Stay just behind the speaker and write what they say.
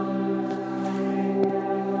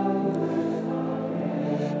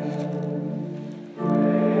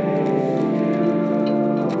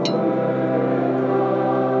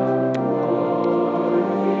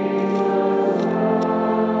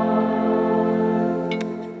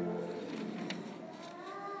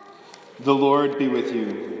The Lord be with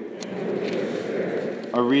you.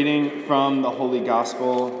 A reading from the Holy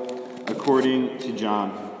Gospel according to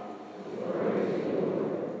John.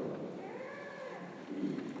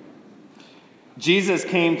 Jesus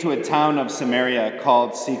came to a town of Samaria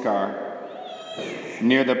called Sychar,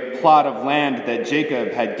 near the plot of land that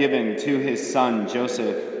Jacob had given to his son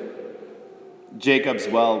Joseph. Jacob's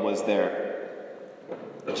well was there.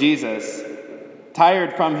 Jesus,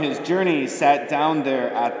 tired from his journey, sat down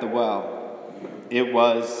there at the well. It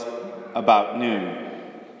was about noon.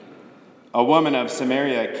 A woman of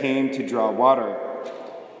Samaria came to draw water.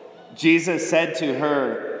 Jesus said to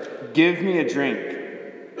her, "Give me a drink."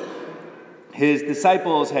 His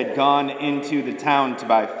disciples had gone into the town to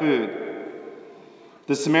buy food.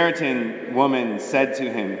 The Samaritan woman said to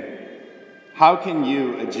him, "How can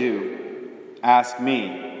you, a Jew, ask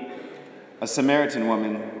me, a Samaritan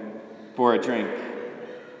woman, for a drink?"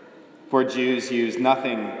 For Jews use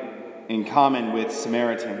nothing in common with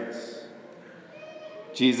Samaritans.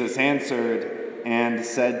 Jesus answered and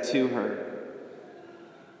said to her,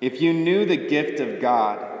 "If you knew the gift of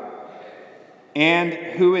God, and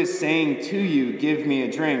who is saying to you, 'Give me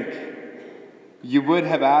a drink,' you would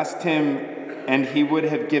have asked him, and he would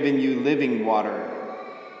have given you living water."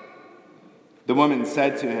 The woman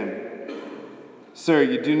said to him, "Sir,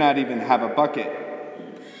 you do not even have a bucket,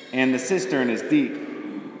 and the cistern is deep.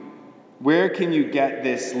 Where can you get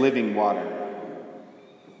this living water?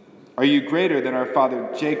 Are you greater than our father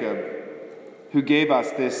Jacob, who gave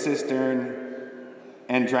us this cistern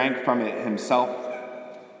and drank from it himself,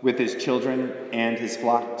 with his children and his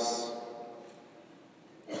flocks?"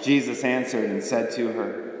 Jesus answered and said to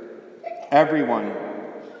her, "Everyone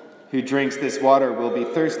who drinks this water will be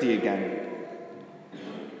thirsty again.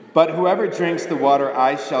 But whoever drinks the water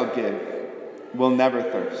I shall give will never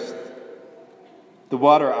thirst. The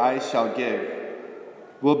water I shall give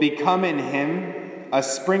will become in him a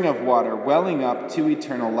spring of water welling up to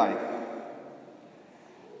eternal life."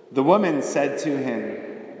 The woman said to him,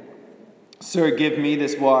 "Sir, give me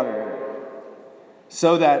this water,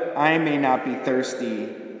 so that I may not be thirsty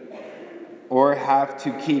or have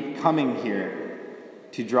to keep coming here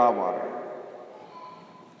to draw water."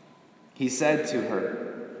 He said to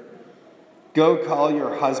her, "Go call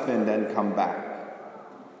your husband and come back."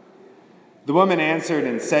 The woman answered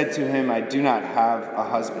and said to him, "I do not have a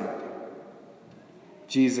husband."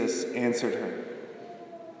 Jesus answered her,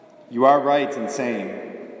 "You are right in saying,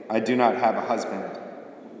 'I do not have a husband,'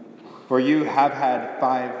 for you have had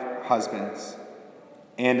 5 husbands,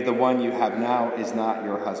 and the one you have now is not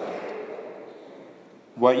your husband.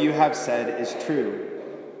 What you have said is true."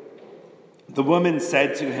 The woman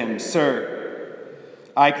said to him, "Sir,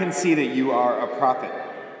 I can see that you are a prophet.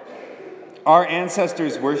 Our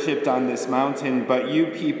ancestors worshipped on this mountain, but you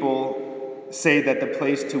people say that the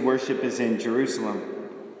place to worship is in Jerusalem."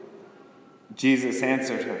 Jesus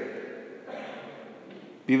answered her,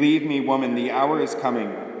 "Believe me, woman, the hour is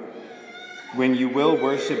coming when you will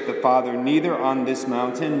worship the Father neither on this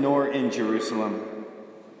mountain nor in Jerusalem.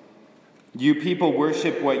 You people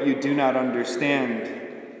worship what you do not understand.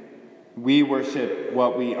 We worship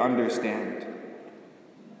what we understand,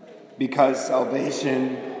 because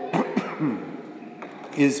salvation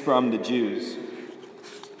is from the Jews.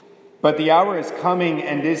 But the hour is coming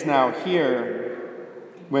and is now here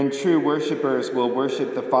when true worshipers will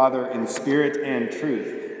worship the Father in spirit and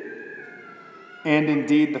truth. And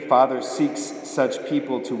indeed, the Father seeks such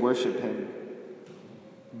people to worship him.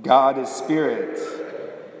 God is spirit,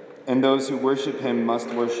 and those who worship him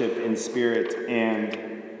must worship in spirit and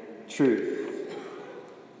truth."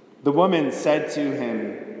 The woman said to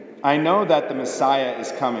him, "I know that the Messiah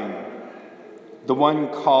is coming, the one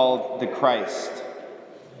called the Christ.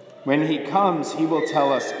 When he comes, he will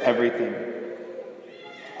tell us everything."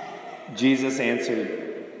 Jesus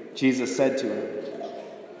said to her,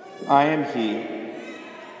 "I am he,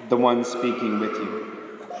 the one speaking with you."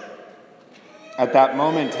 At that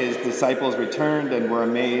moment, his disciples returned and were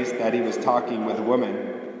amazed that he was talking with a woman.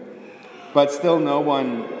 But still no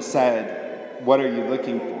one said, "What are you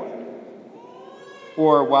looking for?"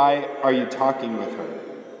 or "Why are you talking with her?"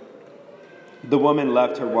 The woman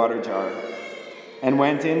left her water jar and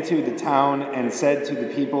went into the town and said to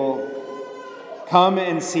the people, "Come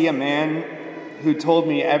and see a man who told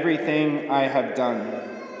me everything I have done.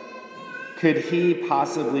 Could he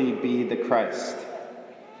possibly be the Christ?"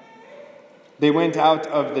 They went out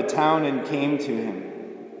of the town and came to him.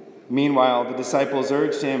 Meanwhile, the disciples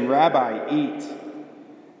urged him, "Rabbi, eat."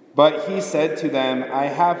 But he said to them, "I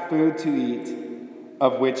have food to eat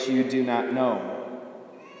of which you do not know."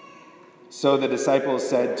 So the disciples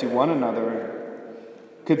said to one another,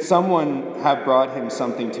 "Could someone have brought him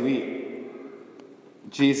something to eat?"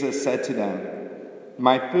 Jesus said to them,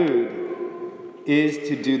 "My food is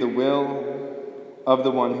to do the will of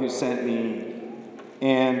the one who sent me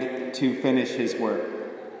and to finish his work.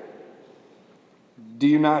 Do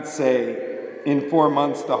you not say, 'In 4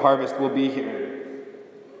 months the harvest will be here'?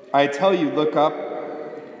 I tell you, look up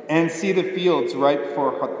and see the fields ripe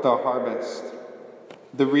for the harvest.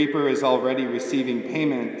 The reaper is already receiving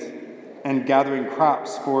payment and gathering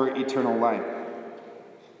crops for eternal life,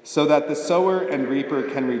 so that the sower and reaper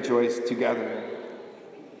can rejoice together.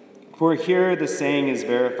 For here the saying is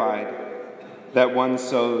verified, that one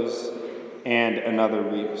sows and another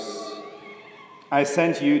reaps. I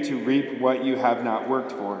sent you to reap what you have not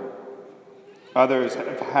worked for. Others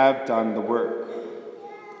have done the work,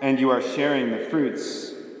 and you are sharing the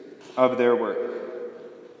fruits of their work."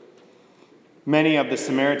 Many of the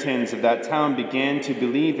Samaritans of that town began to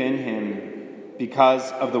believe in him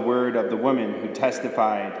because of the word of the woman who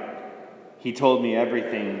testified, "He told me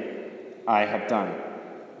everything I have done."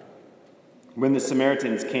 When the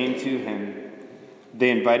Samaritans came to him, they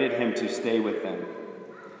invited him to stay with them,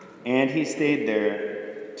 and he stayed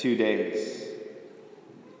there 2 days.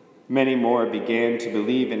 Many more began to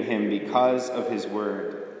believe in him because of his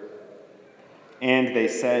word. And they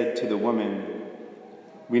said to the woman,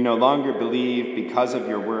 "We no longer believe because of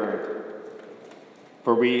your word,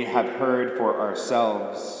 for we have heard for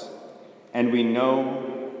ourselves, and we know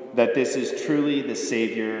that this is truly the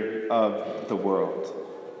Savior of the world."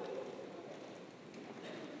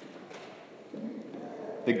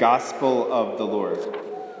 The Gospel of the Lord.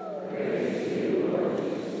 Praise to you, Lord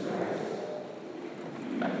Jesus Christ.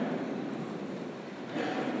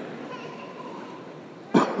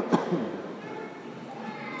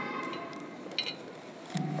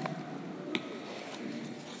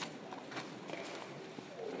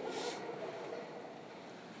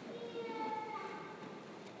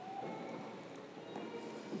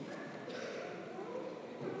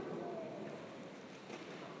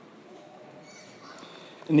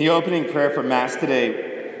 In the opening prayer for Mass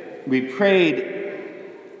today, we prayed,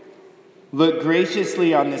 "Look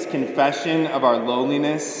graciously on this confession of our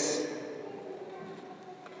lowliness,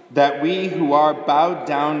 that we who are bowed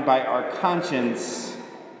down by our conscience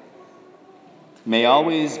may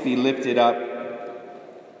always be lifted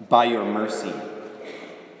up by your mercy."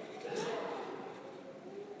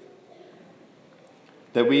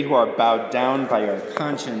 That we who are bowed down by our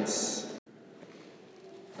conscience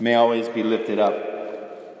may always be lifted up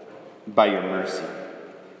by your mercy.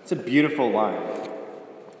 It's a beautiful line.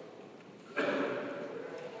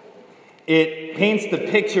 It paints the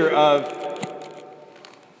picture of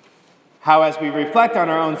how, as we reflect on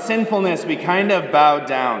our own sinfulness, we kind of bow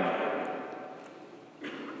down.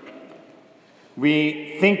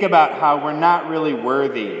 We think about how we're not really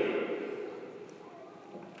worthy.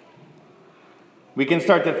 We can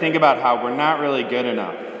start to think about how we're not really good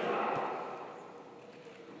enough.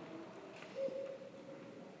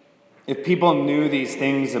 If people knew these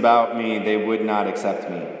things about me, they would not accept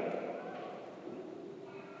me.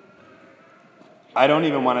 I don't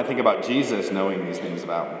even want to think about Jesus knowing these things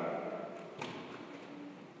about me.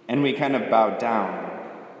 And we kind of bow down.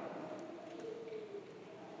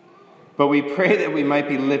 But we pray that we might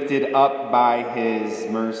be lifted up by his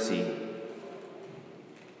mercy.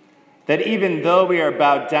 That even though we are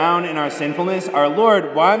bowed down in our sinfulness, our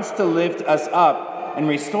Lord wants to lift us up and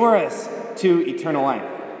restore us to eternal life.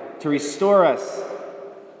 To restore us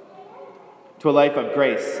to a life of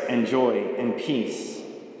grace and joy and peace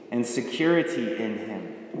and security in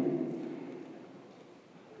him.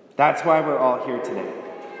 That's why we're all here today.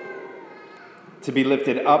 To be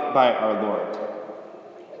lifted up by our Lord.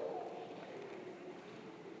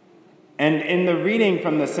 And in the reading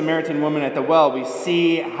from the Samaritan woman at the well, we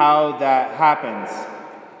see how that happens.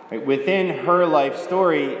 Right? Within her life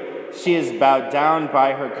story, she is bowed down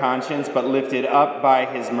by her conscience, but lifted up by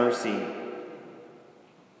his mercy.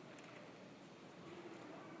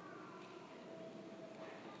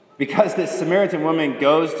 Because this Samaritan woman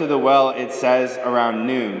goes to the well, it says, around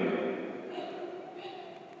noon.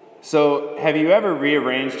 So, have you ever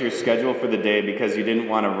rearranged your schedule for the day because you didn't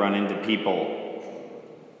want to run into people?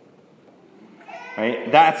 Right?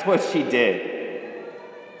 That's what she did.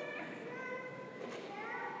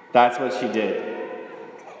 That's what she did.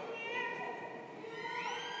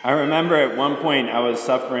 I remember at one point I was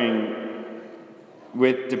suffering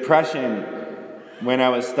with depression when I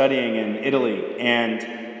was studying in Italy,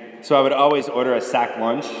 and so I would always order a sack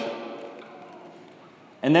lunch.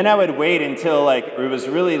 And then I would wait until it was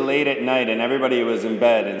really late at night and everybody was in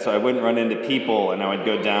bed, and so I wouldn't run into people, and I would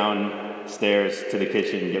go downstairs to the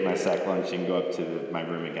kitchen, get my sack lunch, and go up to my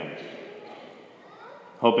room again,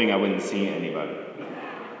 hoping I wouldn't see anybody.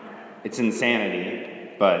 It's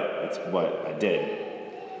insanity, but it's what I did.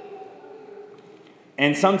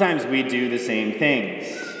 And sometimes we do the same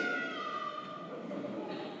things.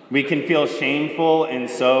 We can feel shameful, and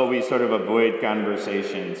so we sort of avoid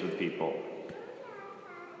conversations with people.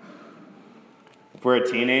 If we're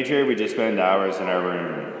a teenager, we just spend hours in our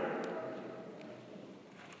room.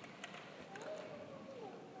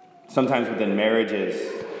 Sometimes within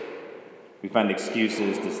marriages, we find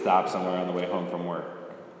excuses to stop somewhere on the way home from work.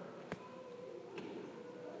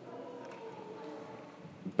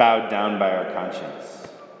 Bowed down by our conscience,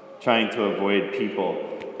 trying to avoid people.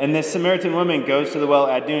 And this Samaritan woman goes to the well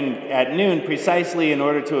at noon precisely in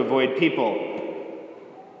order to avoid people,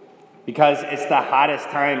 because it's the hottest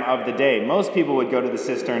time of the day. Most people would go to the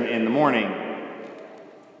cistern in the morning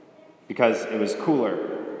because it was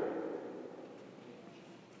cooler.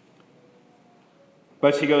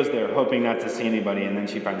 But she goes there hoping not to see anybody, and then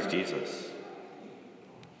she finds Jesus,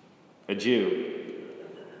 a Jew.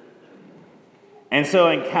 And so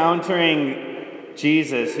encountering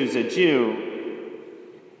Jesus, who's a Jew,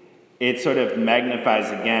 it sort of magnifies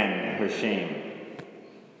again her shame.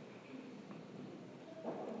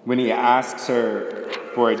 When he asks her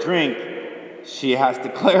for a drink, she has to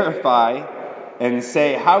clarify and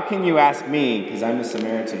say, "How can you ask me? Because I'm a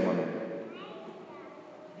Samaritan woman."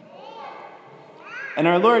 And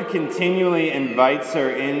our Lord continually invites her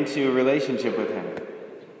into a relationship with him.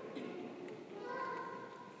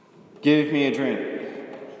 Give me a drink.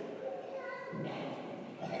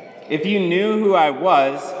 If you knew who I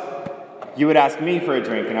was, you would ask me for a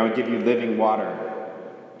drink, and I would give you living water.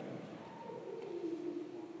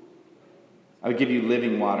 I would give you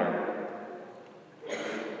living water.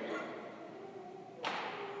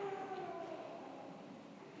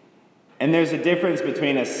 And there's a difference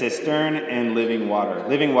between a cistern and living water.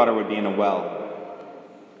 Living water would be in a well.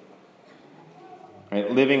 Right?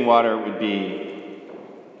 Living water would be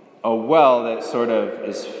a well that sort of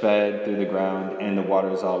is fed through the ground, and the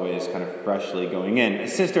water is always kind of freshly going in. A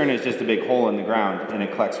cistern is just a big hole in the ground, and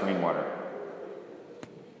it collects rainwater.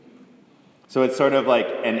 So it's sort of like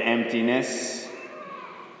an emptiness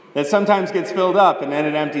that sometimes gets filled up, and then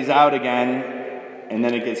it empties out again, and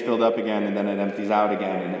then it gets filled up again, and then it empties out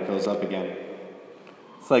again, and it fills up again.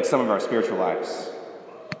 It's like some of our spiritual lives.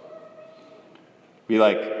 We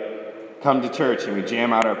come to church and we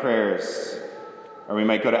jam out our prayers, or we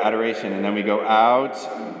might go to adoration, and then we go out,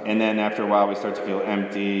 and then after a while we start to feel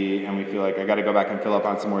empty, and we feel like I got to go back and fill up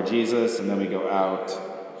on some more Jesus, and then we go out,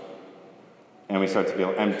 and we start to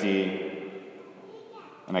feel empty,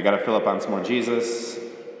 and I got to fill up on some more Jesus.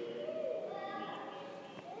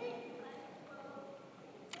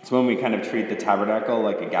 It's when we kind of treat the tabernacle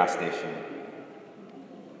like a gas station.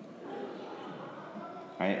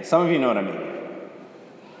 Right? Some of you know what I mean.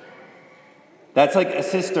 That's like a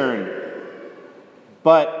cistern.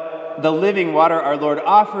 But the living water our Lord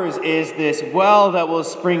offers is this well that will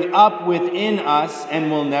spring up within us and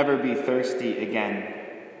will never be thirsty again.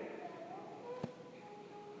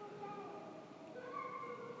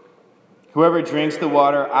 Whoever drinks the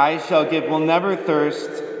water I shall give will never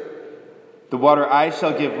thirst. The water I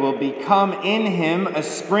shall give will become in him a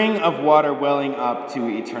spring of water welling up to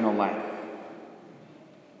eternal life,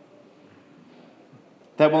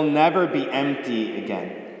 that will never be empty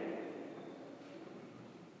again.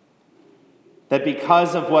 That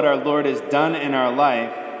because of what our Lord has done in our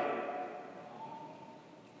life,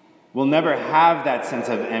 we'll never have that sense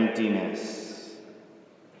of emptiness.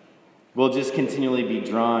 We'll just continually be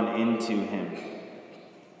drawn into him,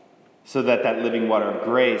 so that that living water of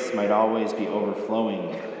grace might always be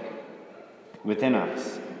overflowing within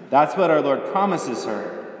us. That's what our Lord promises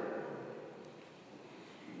her.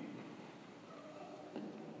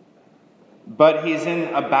 But he's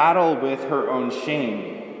in a battle with her own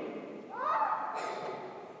shame.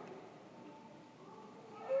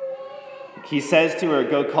 He says to her,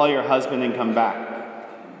 "Go call your husband and come back."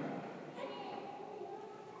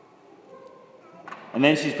 And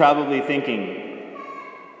then she's probably thinking,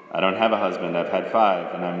 "I don't have a husband, I've had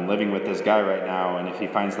 5, and I'm living with this guy right now, and if he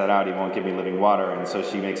finds that out, he won't give me living water." And so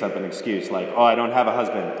she makes up an excuse like, "Oh, I don't have a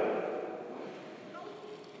husband."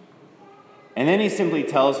 And then he simply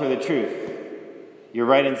tells her the truth. "You're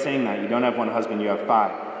right in saying that. You don't have one husband, you have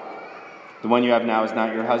 5. The one you have now is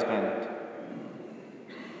not your husband."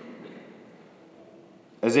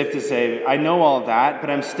 As if to say, I know all that,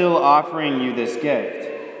 but I'm still offering you this gift.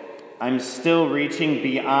 I'm still reaching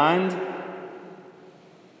beyond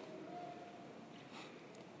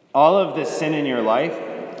all of the sin in your life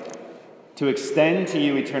to extend to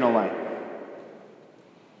you eternal life.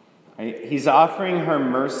 Right? He's offering her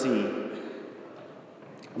mercy.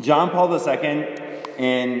 John Paul II,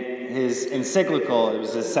 in his encyclical, it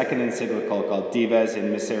was his second encyclical called Dives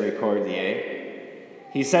in Misericordiae,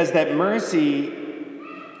 he says that mercy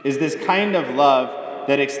is this kind of love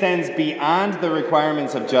that extends beyond the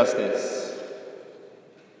requirements of justice.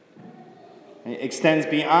 It extends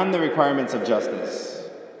beyond the requirements of justice,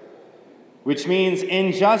 which means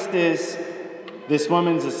in justice, this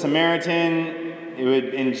woman's a Samaritan.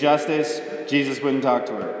 In justice, Jesus wouldn't talk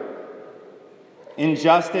to her. In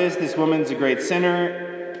justice, this woman's a great sinner.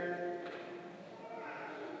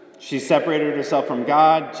 She separated herself from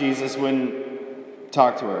God. Jesus wouldn't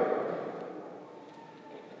talk to her.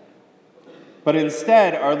 But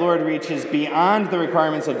instead, our Lord reaches beyond the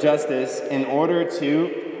requirements of justice in order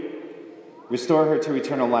to restore her to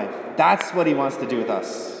eternal life. That's what he wants to do with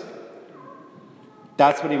us.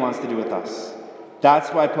 That's what he wants to do with us. That's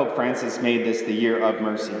why Pope Francis made this the year of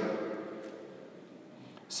mercy.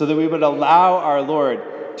 So that we would allow our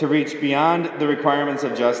Lord to reach beyond the requirements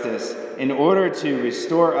of justice in order to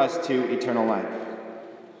restore us to eternal life.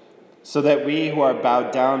 So that we who are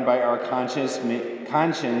bowed down by our conscience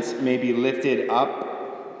may be lifted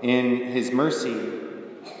up in his mercy.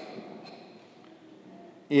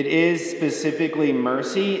 It is specifically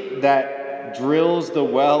mercy that drills the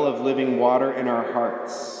well of living water in our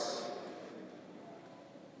hearts.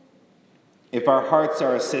 If our hearts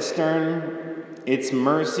are a cistern, it's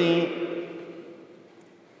mercy.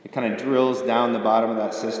 It kind of drills down the bottom of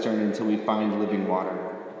that cistern until we find living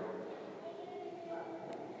water,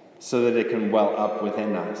 so that it can well up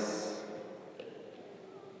within us,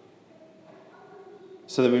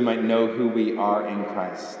 so that we might know who we are in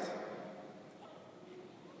Christ.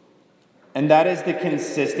 And that is the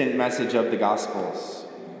consistent message of the Gospels.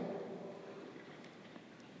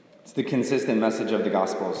 It's the consistent message of the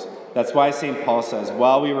Gospels. That's why St. Paul says,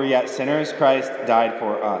 while we were yet sinners, Christ died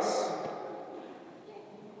for us.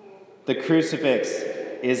 The crucifix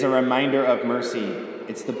is a reminder of mercy.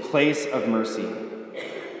 It's the place of mercy.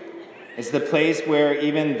 It's the place where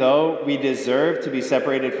even though we deserve to be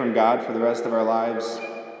separated from God for the rest of our lives,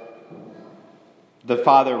 the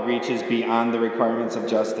Father reaches beyond the requirements of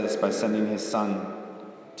justice by sending his Son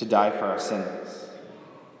to die for our sins.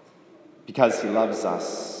 Because he loves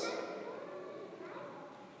us.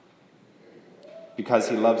 Because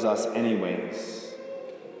he loves us anyways.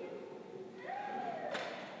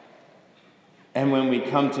 And when we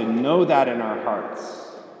come to know that in our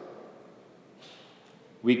hearts,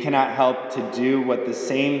 we cannot help to do what the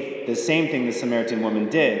same thing the Samaritan woman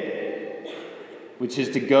did, which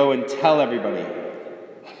is to go and tell everybody.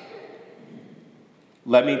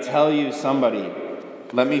 Let me tell you somebody.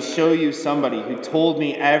 Let me show you somebody who told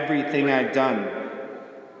me everything I've done.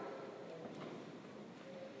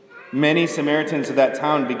 Many Samaritans of that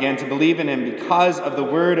town began to believe in him because of the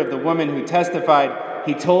word of the woman who testified,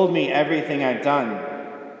 he told me everything I've done.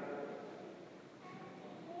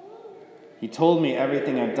 He told me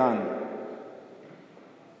everything I've done.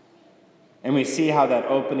 And we see how that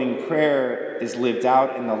opening prayer is lived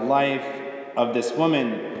out in the life of this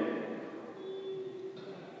woman.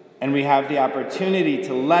 And we have the opportunity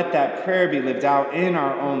to let that prayer be lived out in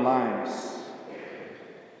our own lives.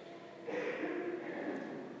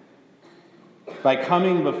 By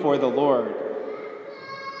coming before the Lord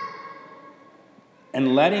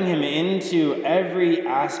and letting him into every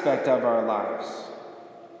aspect of our lives.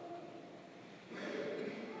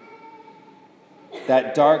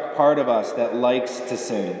 That dark part of us that likes to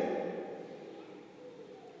sin.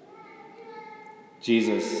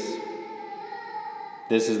 Jesus,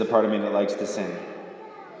 this is the part of me that likes to sin.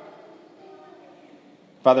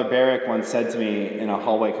 Father Barrick once said to me in a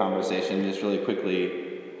hallway conversation, just really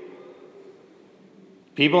quickly,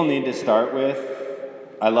 people need to start with,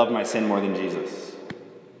 I love my sin more than Jesus.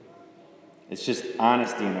 It's just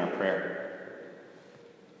honesty in our prayer.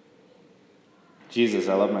 Jesus,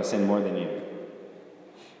 I love my sin more than you.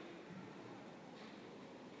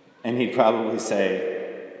 And he'd probably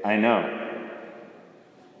say, I know.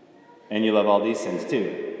 And you love all these sins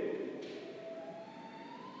too.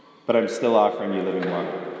 But I'm still offering you living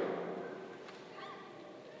water.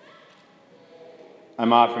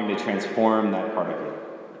 I'm offering to transform that part of you.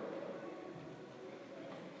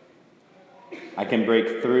 I can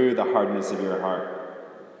break through the hardness of your heart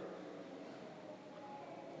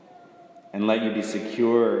and let you be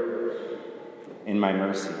secure in my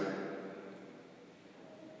mercy,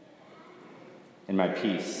 in my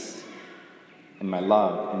peace, in my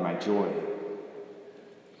love, in my joy.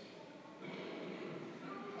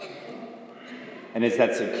 And it's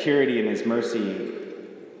that security in his mercy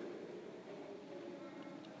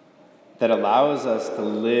that allows us to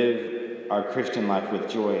live our Christian life with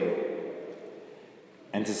joy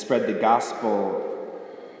and to spread the gospel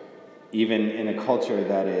even in a culture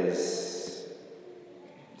that is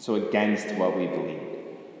so against what we believe.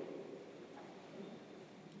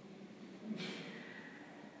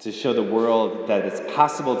 To show the world that it's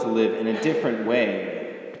possible to live in a different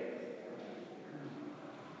way,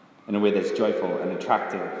 in a way that's joyful and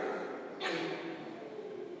attractive,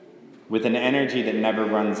 with an energy that never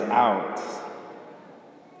runs out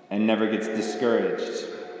and never gets discouraged,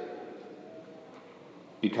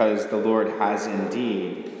 because the Lord has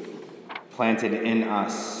indeed planted in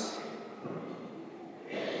us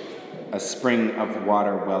a spring of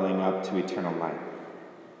water welling up to eternal life.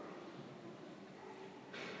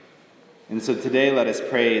 And so today let us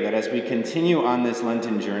pray that as we continue on this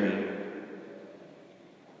Lenten journey,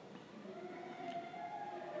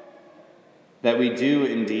 that we do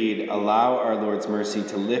indeed allow our Lord's mercy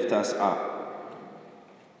to lift us up,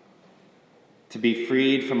 to be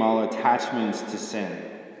freed from all attachments to sin,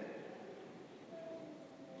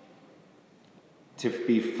 to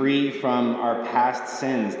be free from our past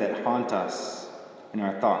sins that haunt us in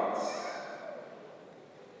our thoughts,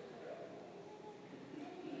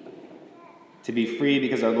 to be free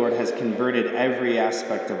because our Lord has converted every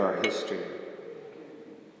aspect of our history.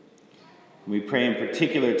 We pray in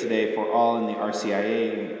particular today for all in the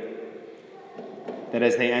RCIA, that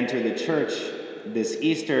as they enter the church this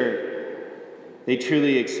Easter, they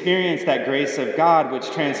truly experience that grace of God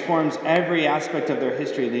which transforms every aspect of their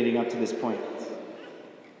history leading up to this point.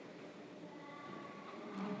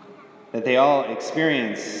 That they all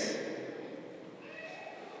experience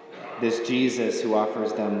this Jesus who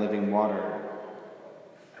offers them living water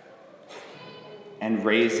and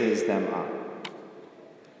raises them up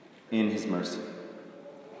in his mercy.